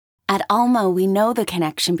At Alma, we know the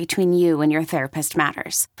connection between you and your therapist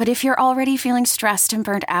matters. But if you're already feeling stressed and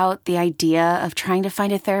burnt out, the idea of trying to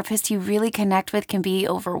find a therapist you really connect with can be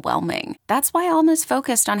overwhelming. That's why Alma's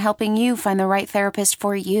focused on helping you find the right therapist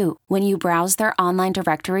for you. When you browse their online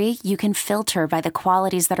directory, you can filter by the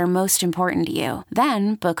qualities that are most important to you.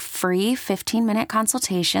 Then book free 15-minute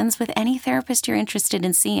consultations with any therapist you're interested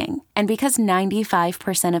in seeing. And because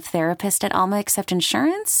 95% of therapists at Alma accept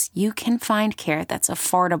insurance, you can find care that's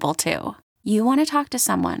affordable too. You want to talk to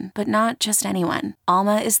someone, but not just anyone.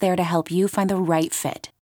 Alma is there to help you find the right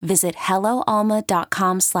fit. Visit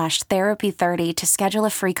helloalma.com/therapy30 to schedule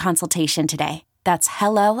a free consultation today. That's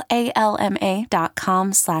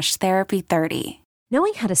helloalma.com/therapy30.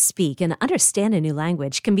 Knowing how to speak and understand a new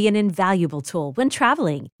language can be an invaluable tool when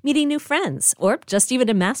traveling, meeting new friends, or just even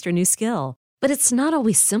to master a new skill. But it's not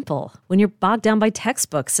always simple when you're bogged down by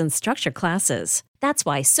textbooks and structured classes. That's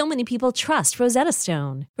why so many people trust Rosetta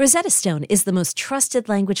Stone. Rosetta Stone is the most trusted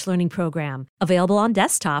language learning program, available on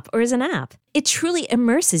desktop or as an app. It truly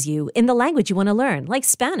immerses you in the language you want to learn, like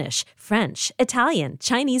Spanish, French, Italian,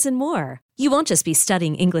 Chinese, and more. You won't just be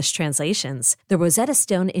studying English translations. The Rosetta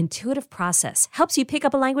Stone intuitive process helps you pick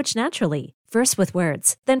up a language naturally, first with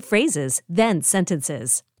words, then phrases, then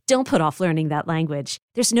sentences. Don't put off learning that language.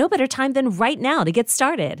 There's no better time than right now to get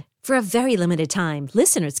started. For a very limited time,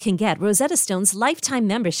 listeners can get Rosetta Stone's lifetime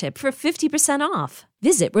membership for 50% off.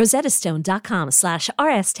 Visit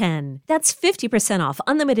rosettastone.com/rs10. That's 50% off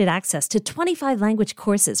unlimited access to 25 language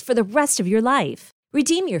courses for the rest of your life.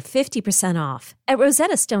 Redeem your 50% off at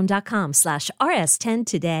rosettastone.com/rs10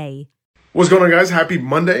 today. What's going on, guys? Happy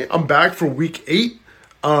Monday. I'm back for week 8.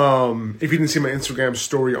 If you didn't see my Instagram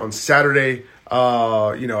story on Saturday,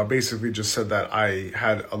 I basically just said that I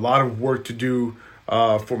had a lot of work to do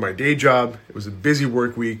for my day job. It was a busy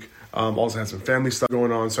work week. Also had some family stuff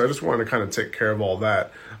going on, so I just wanted to kind of take care of all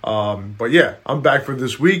that. But yeah, I'm back for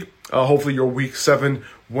this week. Hopefully your week 7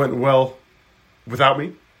 went well without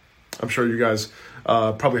me. I'm sure you guys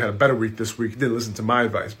probably had a better week this week. Didn't listen to my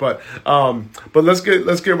advice, but let's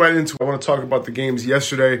get right into it. I want to talk about the games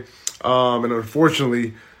yesterday, and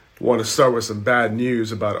unfortunately, want to start with some bad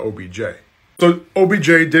news about OBJ. So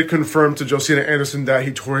OBJ did confirm to Josina Anderson that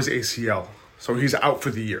he tore his ACL. So he's out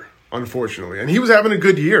for the year, unfortunately. And he was having a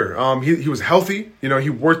good year. He was healthy. He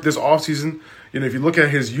worked this offseason. If you look at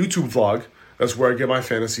his YouTube vlog, that's where I get my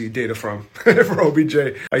fantasy data from for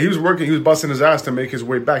OBJ. He was working. He was busting his ass to make his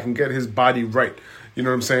way back and get his body right. You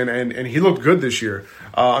know what I'm saying? And he looked good this year.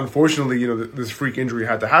 Unfortunately, this freak injury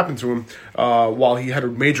had to happen to him while he had a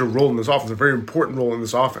major role in this offense, a very important role in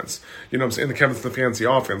this offense. You know what I'm saying? The Kevin Stefanski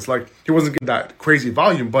offense. Like, he wasn't getting that crazy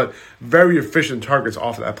volume, but very efficient targets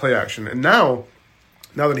off of that play action. And now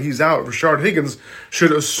that he's out, Rashard Higgins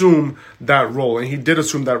should assume that role. And he did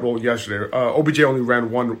assume that role yesterday. OBJ only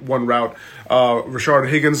ran one route. Rashard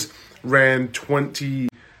Higgins ran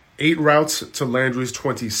 28 routes to Landry's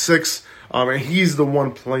 26. And he's the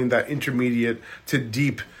one playing that intermediate to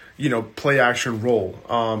deep, play action role.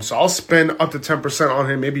 So I'll spend up to 10% on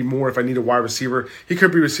him, maybe more if I need a wide receiver. He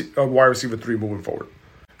could be a wide receiver 3 moving forward.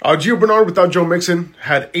 Gio Bernard without Joe Mixon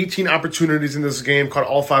had 18 opportunities in this game, caught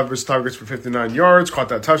all 5 of his targets for 59 yards, caught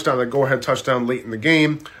that touchdown, that go-ahead touchdown late in the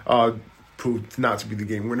game, proved not to be the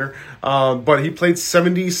game winner. But he played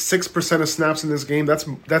 76% of snaps in this game. That's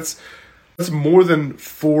more than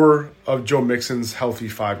 4 of Joe Mixon's healthy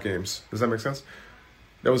 5 games. Does that make sense?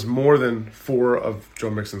 That was more than 4 of Joe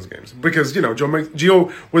Mixon's games. Because,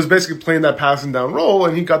 Gio was basically playing that passing down role,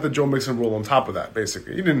 and he got the Joe Mixon role on top of that,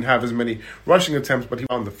 basically. He didn't have as many rushing attempts, but he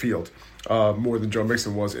was on the field more than Joe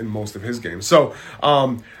Mixon was in most of his games. So,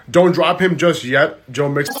 don't drop him just yet. Joe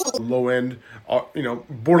Mixon, low end,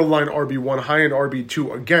 borderline RB1, high end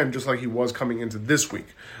RB2, again, just like he was coming into this week.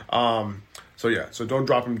 So don't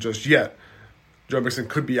drop him just yet. Joe Mixon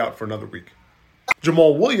could be out for another week.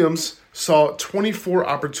 Jamal Williams saw 24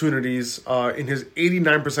 opportunities in his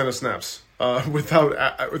 89% of snaps without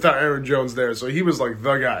Aaron Jones there. So he was like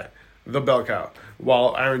the guy, the bell cow,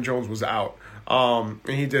 while Aaron Jones was out. And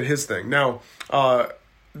he did his thing. Now,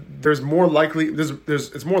 it's more likely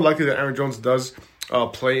that Aaron Jones does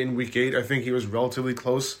play in week 8. I think he was relatively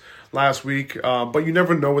close last week. But you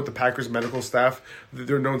never know with the Packers medical staff.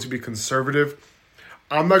 They're known to be conservative.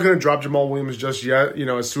 I'm not going to drop Jamal Williams just yet.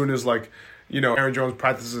 As soon as Aaron Jones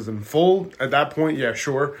practices in full, at that point, yeah,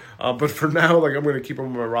 sure. But for now, I'm going to keep him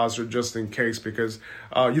on my roster just in case, because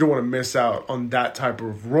you don't want to miss out on that type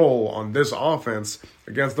of role on this offense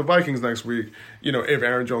against the Vikings next week, if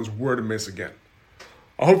Aaron Jones were to miss again.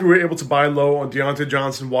 I hope you were able to buy low on Deontay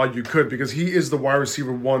Johnson while you could, because he is the wide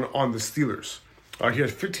receiver 1 on the Steelers. He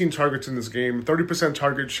had 15 targets in this game, 30%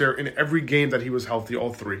 target share in every game that he was healthy,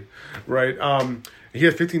 all three, right? He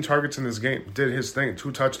had 15 targets in this game, did his thing,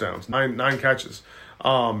 2 touchdowns, nine catches.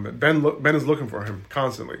 Ben is looking for him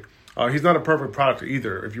constantly. He's not a perfect product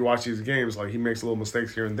either. If you watch these games, like he makes little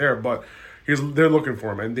mistakes here and there, but they're looking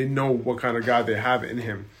for him, and they know what kind of guy they have in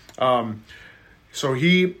him. So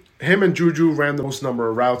him and Juju ran the most number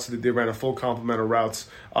of routes. They ran a full complement of routes.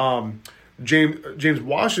 James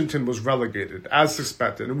Washington was relegated, as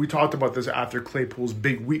suspected. And we talked about this after Claypool's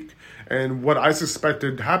big week. And what I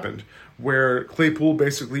suspected happened, where Claypool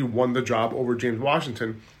basically won the job over James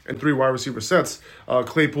Washington in 3 wide receiver sets.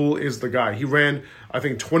 Claypool is the guy. He ran, I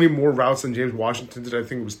think, 20 more routes than James Washington did. I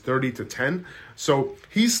think it was 30-10. So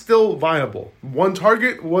he's still viable. 1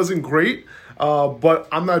 target wasn't great, but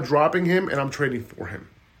I'm not dropping him, and I'm trading for him.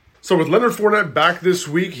 So with Leonard Fournette back this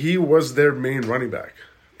week, he was their main running back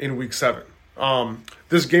in week 7.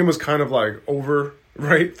 This game was kind of like over,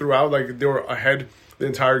 right, throughout. Like they were ahead the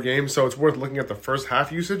entire game. So it's worth looking at the first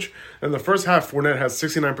half usage. And the first half, Fournette has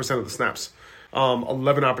 69% of the snaps,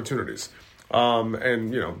 11 opportunities.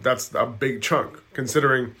 And, that's a big chunk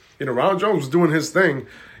considering, Ronald Jones was doing his thing,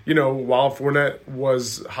 while Fournette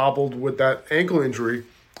was hobbled with that ankle injury.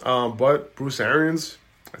 But Bruce Arians,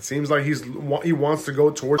 it seems like he wants to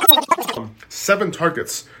go towards 7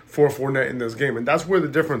 targets for Fournette in this game. And that's where the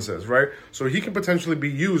difference is, right? So he can potentially be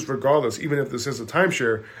used regardless, even if this is a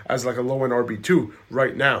timeshare, as like a low-end RB2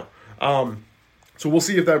 right now. So we'll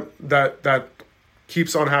see if that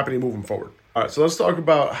keeps on happening moving forward. All right, so let's talk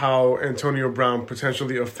about how Antonio Brown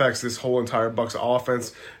potentially affects this whole entire Bucs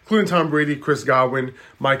offense, including Tom Brady, Chris Godwin,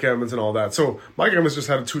 Mike Evans, and all that. So Mike Evans just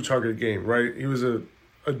had a 2-target game, right? He was a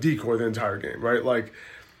decoy the entire game, right? Like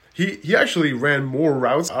he actually ran more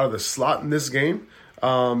routes out of the slot in this game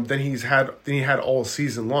than he had all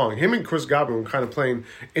season long. Him and Chris Godwin were kind of playing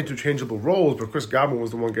interchangeable roles, but Chris Godwin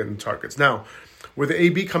was the one getting targets. Now, with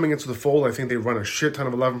AB coming into the fold, I think they run a shit ton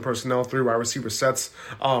of 11 personnel, 3 wide receiver sets.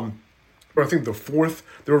 Or I think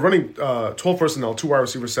they were running 12 personnel, 2 wide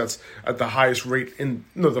receiver sets at the highest rate the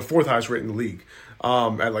 4th highest rate in the league,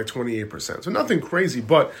 at like 28%. So nothing crazy,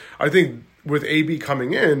 but I think with AB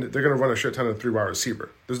coming in, they're going to run a shit ton of 3 wide receiver.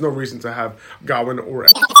 There's no reason to have Godwin or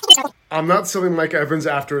I'm not selling Mike Evans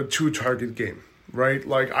after a 2-target game, right?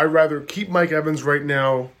 Like, I'd rather keep Mike Evans right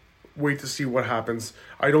now, wait to see what happens.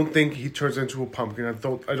 I don't think he turns into a pumpkin.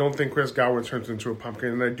 I don't think Chris Godwin turns into a pumpkin.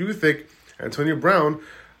 And I do think Antonio Brown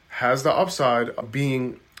has the upside of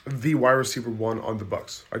being the wide receiver 1 on the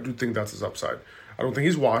Bucs. I do think that's his upside. I don't think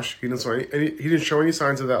he's washed. He didn't show any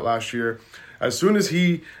signs of that last year. As soon as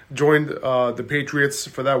he joined the Patriots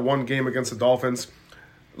for that one game against the Dolphins,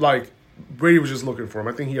 like, Brady was just looking for him.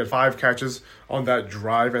 I think he had 5 catches on that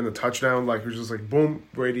drive and the touchdown. Like, he was just like, boom,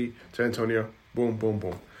 Brady to Antonio, boom, boom,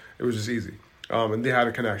 boom. It was just easy. And they had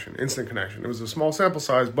a connection, instant connection. It was a small sample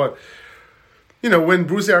size, but, when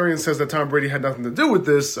Bruce Arians says that Tom Brady had nothing to do with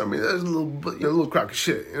this, I mean, there's a little crack of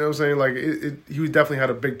shit. You know what I'm saying? Like, he definitely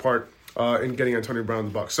had a big part in getting Antonio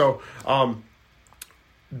Brown the Bucs. So,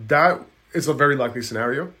 that is a very likely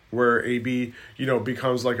scenario where AB,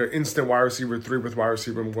 becomes like an instant wide receiver 3 with wide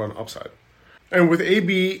receiver 1 upside. And with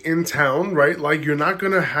AB in town, right, like you're not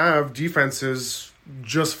going to have defenses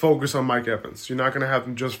just focus on Mike Evans. You're not going to have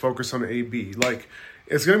them just focus on AB. Like,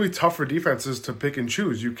 it's going to be tough for defenses to pick and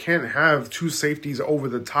choose. You can't have 2 safeties over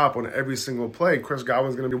the top on every single play. Chris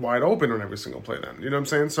Godwin's going to be wide open on every single play then. You know what I'm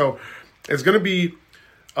saying? So it's going to be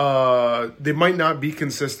they might not be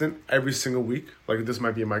consistent every single week. Like, this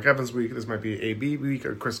might be a Mike Evans week, this might be an AB week,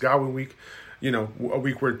 or Chris Godwin week, a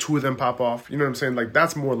week where 2 of them pop off. You know what I'm saying? Like,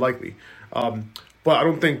 that's more likely. But I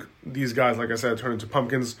don't think these guys, like I said, turn into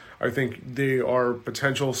pumpkins. I think they are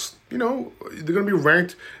potentials, they're going to be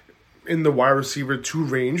ranked in the wide receiver 2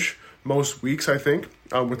 range most weeks, I think,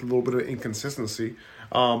 with a little bit of inconsistency.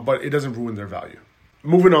 But it doesn't ruin their value.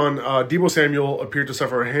 Moving on, Deebo Samuel appeared to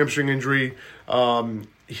suffer a hamstring injury.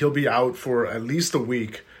 He'll be out for at least a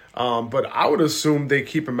week. But I would assume they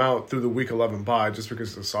keep him out through the week 11 bye just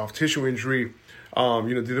because it's a soft tissue injury.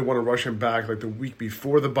 Do they want to rush him back like the week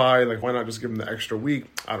before the bye? Like, why not just give him the extra week?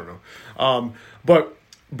 I don't know. But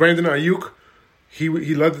Brandon Ayuk, he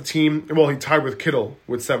led the team. Well, he tied with Kittle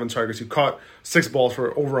with 7 targets. He caught 6 balls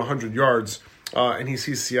for over 100 yards, and he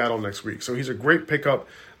sees Seattle next week. So he's a great pickup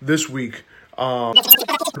this week. I'm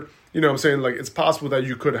saying, like, it's possible that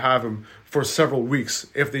you could have him for several weeks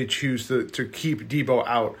if they choose to keep Deebo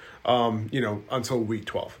out, until week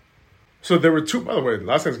 12. So there were 2, by the way,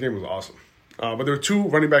 last night's game was awesome. But there were 2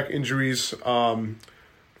 running back injuries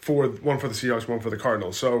one for the Seahawks, one for the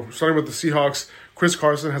Cardinals. So starting with the Seahawks, Chris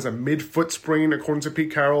Carson has a mid-foot sprain, according to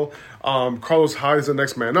Pete Carroll. Carlos Hyde is the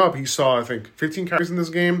next man up. He saw, I think, 15 carries in this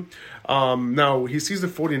game. Now, he sees the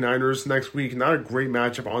 49ers next week. Not a great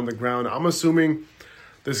matchup on the ground. I'm assuming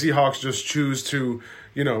the Seahawks just choose to,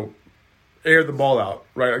 air the ball out,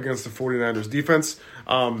 right, against the 49ers defense.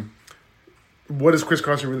 What is Chris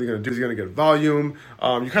Carson really going to do? Is he going to get volume?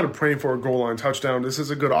 You're kind of praying for a goal line touchdown. This is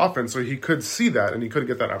a good offense, so he could see that, and he could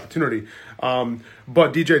get that opportunity.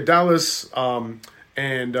 But DJ Dallas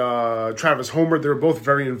and Travis Homer, they're both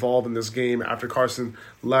very involved in this game after Carson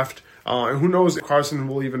left. And who knows if Carson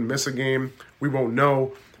will even miss a game. We won't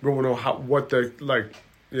know. We won't know what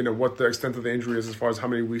the extent of the injury is as far as how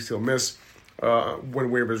many weeks he'll miss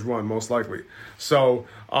when waivers run, most likely. So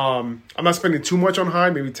I'm not spending too much on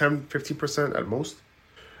Hyde, maybe 10-15% at most.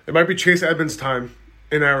 It might be Chase Edmonds' time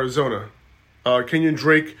in Arizona. Kenyon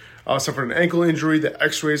Drake suffered an ankle injury. The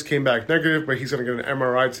x-rays came back negative, but he's going to get an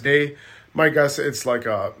MRI today. My guess, it's like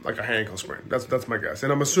a high ankle sprain. That's my guess,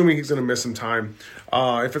 and I'm assuming he's going to miss some time.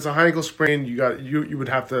 If it's a high ankle sprain, you would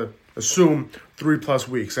have to assume 3+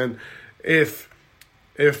 weeks. And if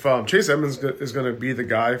Chase Edmonds is going to be the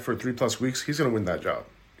guy for 3+ weeks, he's going to win that job.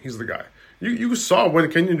 He's the guy. You saw when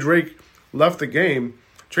Kenyon Drake left the game,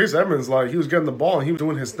 Chase Edmonds, he was getting the ball and he was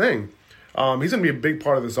doing his thing. He's going to be a big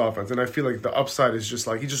part of this offense, and I feel like the upside is just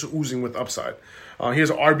he's just oozing with upside. He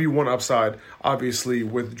has an RB1 upside, obviously,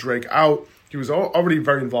 with Drake out. He was already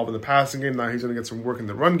very involved in the passing game. Now he's going to get some work in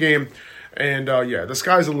the run game. And, the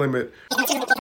sky's the limit.